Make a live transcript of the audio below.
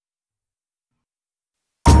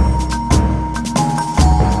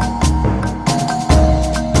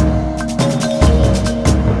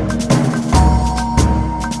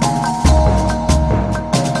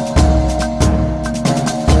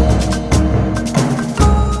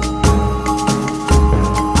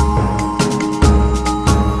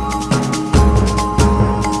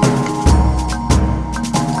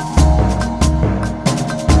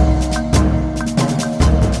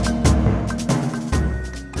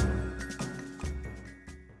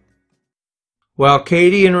While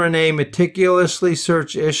Katie and René meticulously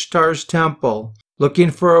search Ishtar's temple, looking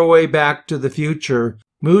for a way back to the future,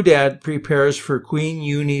 Moudad prepares for Queen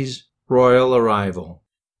Yuni's royal arrival.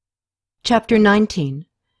 Chapter 19.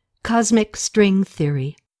 Cosmic String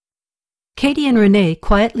Theory. Katie and René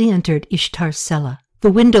quietly entered Ishtar's cella, the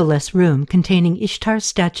windowless room containing Ishtar's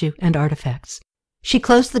statue and artifacts. She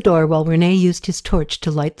closed the door while René used his torch to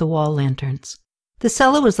light the wall lanterns. The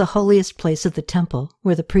cella was the holiest place of the temple,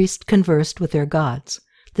 where the priests conversed with their gods,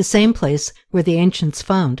 the same place where the ancients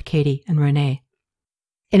found Katie and René.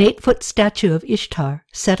 An 8-foot statue of Ishtar,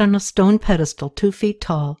 set on a stone pedestal 2 feet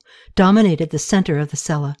tall, dominated the center of the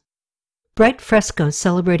cella. Bright frescoes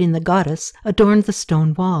celebrating the goddess adorned the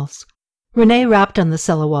stone walls. René rapped on the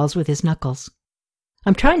cella walls with his knuckles.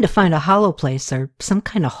 "I'm trying to find a hollow place, or some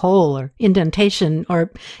kind of hole, or indentation,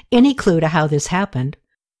 or any clue to how this happened.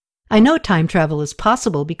 I know time travel is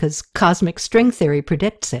possible because cosmic string theory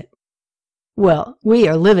predicts it." "Well, we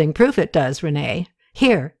are living proof it does, René.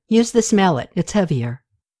 Here, use this mallet, it's heavier."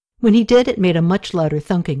 When he did, it made a much louder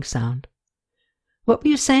thunking sound. "What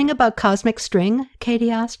were you saying about cosmic string?" Katie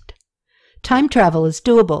asked. "Time travel is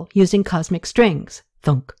doable using cosmic strings."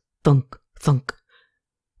 Thunk, thunk, thunk.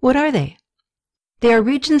 "What are they?" "They are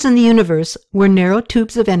regions in the universe where narrow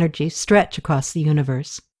tubes of energy stretch across the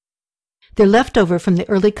universe. They're left over from the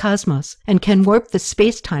early cosmos and can warp the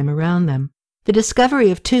space-time around them. The discovery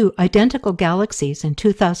of 2 identical galaxies in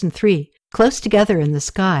 2003, close together in the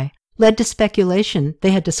sky, led to speculation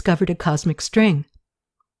they had discovered a cosmic string."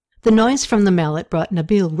 The noise from the mallet brought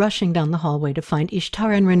Nabil rushing down the hallway to find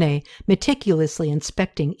Ishtar and René meticulously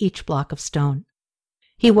inspecting each block of stone.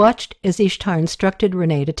 He watched as Ishtar instructed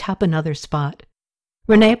René to tap another spot.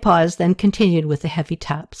 René paused, then continued with the heavy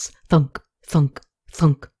taps. Thunk, thunk,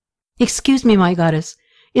 thunk. "Excuse me, my goddess.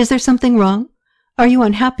 Is there something wrong? Are you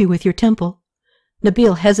unhappy with your temple?"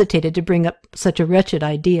 Nabil hesitated to bring up such a wretched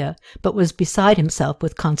idea, but was beside himself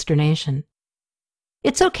with consternation.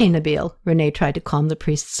 "It's okay, Nabil," René tried to calm the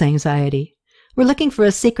priest's anxiety. "We're looking for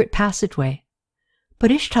a secret passageway." "But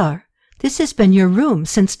Ishtar, this has been your room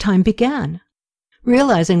since time began."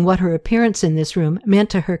 Realizing what her appearance in this room meant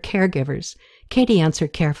to her caregivers, Katie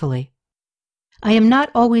answered carefully. "I am not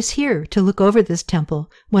always here to look over this temple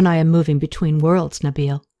when I am moving between worlds,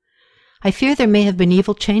 Nabil. I fear there may have been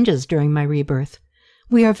evil changes during my rebirth.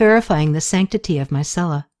 We are verifying the sanctity of my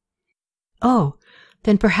cella." "Oh,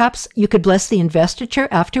 then perhaps you could bless the investiture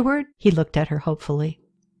afterward?" He looked at her hopefully.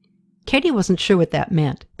 Katie wasn't sure what that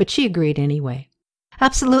meant, but she agreed anyway.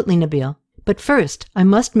 "Absolutely, Nabil. But first, I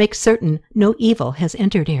must make certain no evil has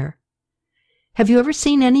entered here. Have you ever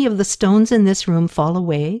seen any of the stones in this room fall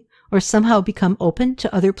away, or somehow become open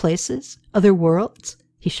to other places, other worlds?"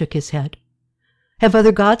 He shook his head. "Have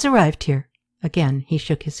other gods arrived here?" Again, he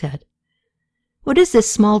shook his head. "What is this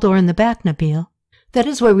small door in the back, Nabil?" "That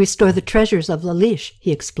is where we store the treasures of Lalish,"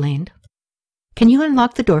 he explained. "Can you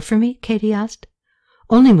unlock the door for me?" Katie asked.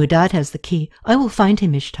 "Only Moudad has the key. I will find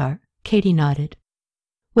him, Ishtar." Katie nodded.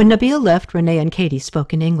 When Nabil left, René and Katie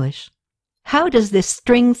spoke in English. "How does this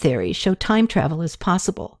string theory show time travel is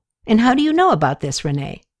possible? And how do you know about this,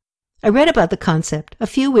 René?" "I read about the concept a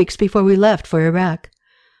few weeks before we left for Iraq.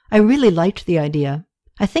 I really liked the idea.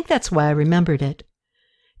 I think that's why I remembered it.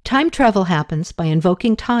 Time travel happens by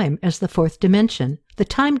invoking time as the 4th dimension, the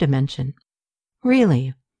time dimension."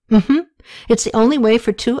 "Really?" "Mm-hmm. It's the only way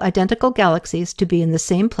for 2 identical galaxies to be in the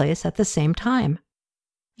same place at the same time."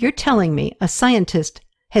 "You're telling me a scientist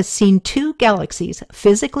has seen 2 galaxies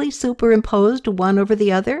physically superimposed one over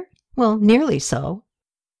the other?" "Well, nearly so."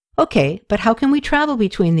 "Okay, but how can we travel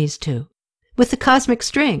between these 2? "With the cosmic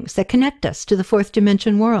strings that connect us to the 4th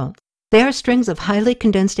dimension world. They are strings of highly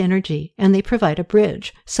condensed energy, and they provide a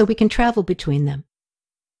bridge so we can travel between them.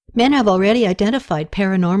 Men have already identified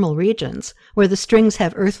paranormal regions where the strings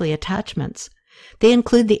have earthly attachments. They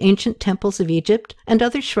include the ancient temples of Egypt and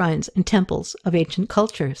other shrines and temples of ancient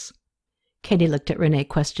cultures." Katie looked at René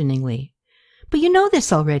questioningly. "But you know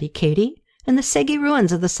this already, Katie. In the Segi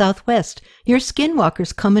ruins of the southwest, your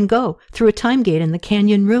skinwalkers come and go through a time gate in the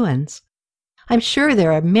canyon ruins. I'm sure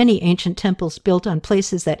there are many ancient temples built on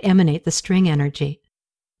places that emanate the string energy.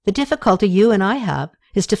 The difficulty you and I have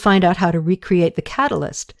is to find out how to recreate the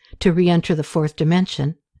catalyst to re-enter the 4th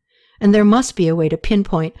dimension. And there must be a way to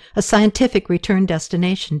pinpoint a scientific return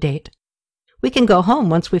destination date. We can go home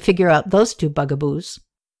once we figure out those 2 bugaboos."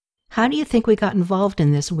 "How do you think we got involved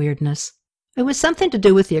in this weirdness?" "It was something to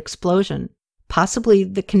do with the explosion. Possibly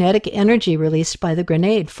the kinetic energy released by the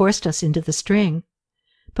grenade forced us into the string.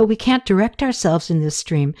 But we can't direct ourselves in this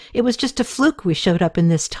stream. It was just a fluke we showed up in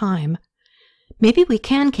this time." "Maybe we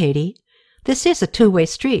can, Katie. This is a 2-way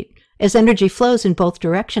street, as energy flows in both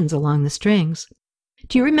directions along the strings.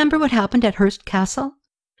 Do you remember what happened at Hearst Castle?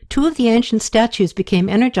 2 of the ancient statues became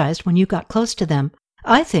energized when you got close to them.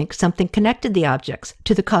 I think something connected the objects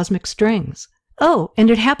to the cosmic strings. Oh, and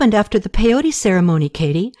it happened after the peyote ceremony,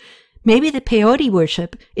 Katie. Maybe the peyote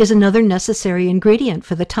worship is another necessary ingredient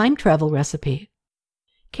for the time travel recipe.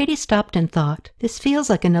 Katie stopped and thought, this feels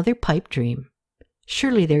like another pipe dream.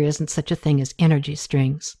 Surely there isn't such a thing as energy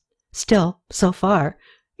strings. Still, so far,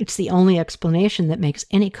 it's the only explanation that makes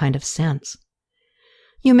any kind of sense.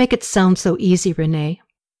 You make it sound so easy, René.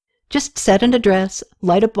 Just set an address,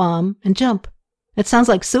 light a bomb, and jump. It sounds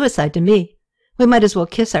like suicide to me. We might as well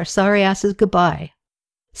kiss our sorry asses goodbye.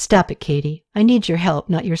 Stop it, Katie. I need your help,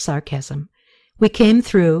 not your sarcasm. We came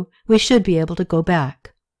through. We should be able to go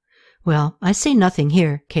back. Well, I see nothing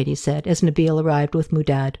here, Katie said, as Nabil arrived with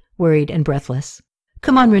Moudad, worried and breathless.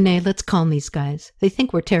 Come on, René, let's calm these guys. They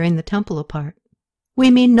think we're tearing the temple apart. We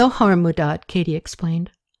mean no harm, Moudad, Katie explained.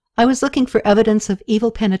 I was looking for evidence of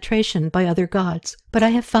evil penetration by other gods, but I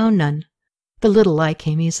have found none. The little lie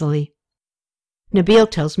came easily. Nabil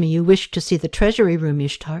tells me you wish to see the treasury room,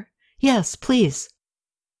 Ishtar. Yes, please.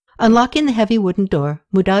 Unlocking the heavy wooden door,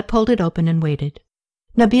 Moudad pulled it open and waited.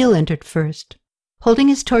 Nabil entered first. Holding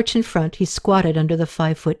his torch in front, he squatted under the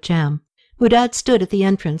 5-foot jamb. Moudad stood at the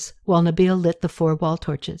entrance while Nabil lit the 4 wall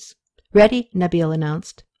torches. Ready, Nabil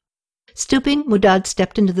announced. Stooping, Moudad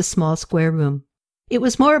stepped into the small square room. It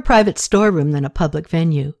was more a private storeroom than a public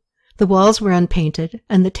venue. The walls were unpainted,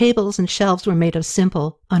 and the tables and shelves were made of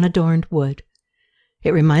simple, unadorned wood.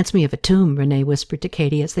 It reminds me of a tomb, René whispered to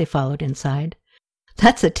Katie as they followed inside.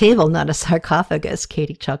 That's a table, not a sarcophagus,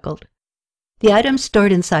 Katie chuckled. The items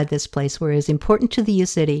stored inside this place were as important to the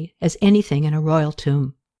Yazidi as anything in a royal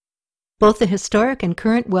tomb. Both the historic and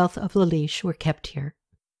current wealth of Lalish were kept here.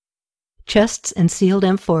 Chests and sealed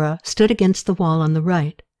amphora stood against the wall on the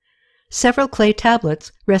right. Several clay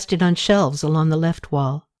tablets rested on shelves along the left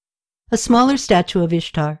wall. A smaller statue of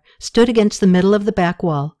Ishtar stood against the middle of the back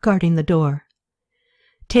wall, guarding the door.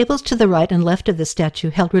 Tables to the right and left of the statue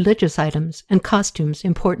held religious items and costumes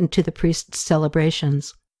important to the priest's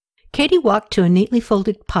celebrations. Katie walked to a neatly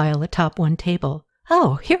folded pile atop one table.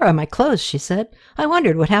 Oh, here are my clothes, she said. I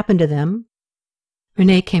wondered what happened to them.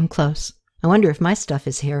 René came close. I wonder if my stuff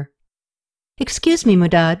is here. Excuse me,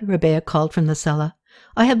 Moudad, Rabea called from the cella.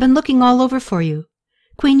 I have been looking all over for you.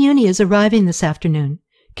 Queen Yuni is arriving this afternoon.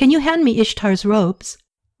 Can you hand me Ishtar's robes?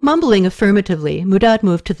 Mumbling affirmatively, Moudad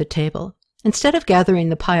moved to the table. Instead of gathering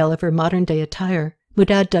the pile of her modern-day attire,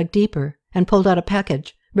 Moudad dug deeper and pulled out a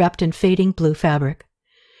package wrapped in fading blue fabric.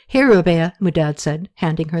 Here, Rabea, Moudad said,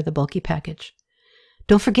 handing her the bulky package.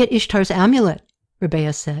 Don't forget Ishtar's amulet,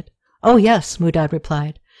 Rabea said. Oh, yes, Moudad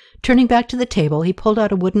replied. Turning back to the table, he pulled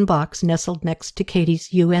out a wooden box nestled next to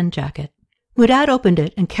Katie's UN jacket. Moudad opened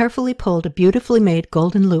it and carefully pulled a beautifully made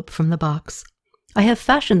golden loop from the box. I have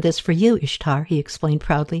fashioned this for you, Ishtar, he explained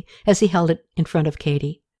proudly as he held it in front of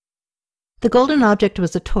Katie. The golden object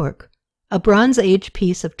was a torque, a Bronze Age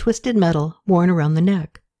piece of twisted metal worn around the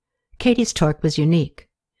neck. Katie's torque was unique.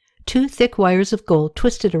 2 thick wires of gold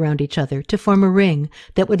twisted around each other to form a ring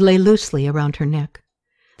that would lay loosely around her neck.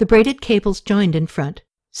 The braided cables joined in front,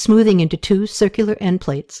 smoothing into 2 circular end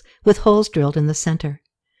plates with holes drilled in the center.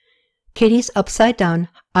 Katie's upside-down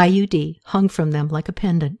IUD hung from them like a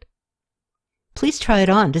pendant. Please try it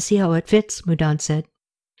on to see how it fits, Moudad said.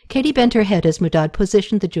 Katie bent her head as Moudad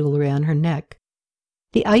positioned the jewelry on her neck.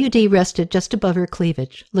 The IUD rested just above her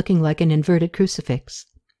cleavage, looking like an inverted crucifix.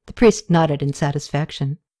 The priest nodded in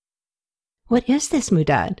satisfaction. What is this,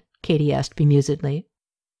 Moudad? Katie asked bemusedly.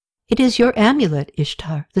 It is your amulet,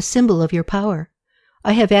 Ishtar, the symbol of your power.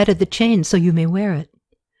 I have added the chain so you may wear it.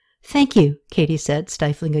 Thank you, Katie said,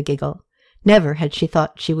 stifling a giggle. Never had she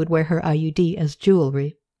thought she would wear her IUD as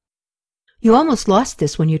jewelry. You almost lost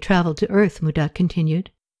this when you traveled to Earth, Moudad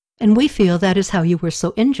continued, and we feel that is how you were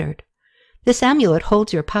so injured. This amulet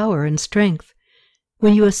holds your power and strength.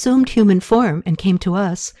 When you assumed human form and came to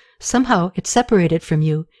us, somehow it separated from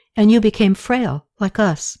you, and you became frail, like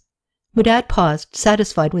us. Moudad paused,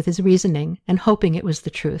 satisfied with his reasoning and hoping it was the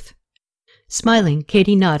truth. Smiling,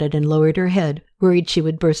 Katie nodded and lowered her head, worried she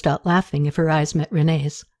would burst out laughing if her eyes met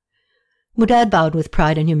René's. Moudad bowed with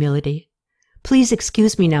pride and humility. Please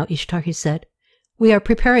excuse me now, Ishtar, he said. We are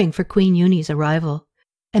preparing for Queen Yuni's arrival.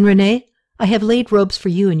 And René, I have laid robes for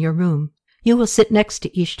you in your room. You will sit next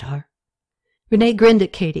to Ishtar. René grinned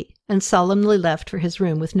at Katie and solemnly left for his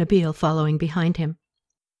room with Nabil following behind him.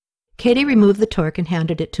 Katie removed the torque and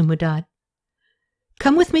handed it to Moudad.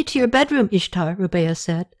 Come with me to your bedroom, Ishtar, Rabea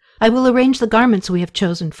said. I will arrange the garments we have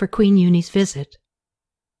chosen for Queen Yuni's visit.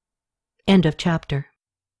 End of chapter.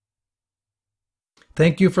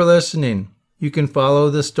 Thank you for listening. You can follow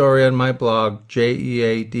the story on my blog,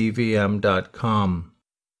 jeadvm.com.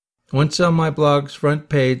 Once on my blog's front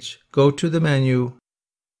page, go to the menu,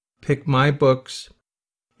 pick My Books,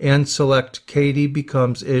 and select Katie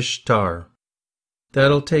Becomes Ishtar.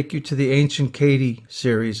 That'll take you to the Ancient Katie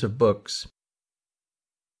series of books.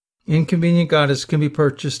 Inconvenient Goddess can be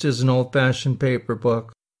purchased as an old-fashioned paper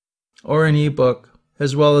book or an e-book,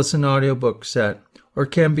 as well as an audiobook set, or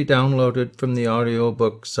can be downloaded from the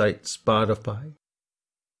audiobook site Spotify.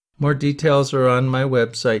 More details are on my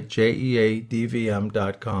website,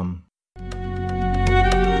 jeadvm.com.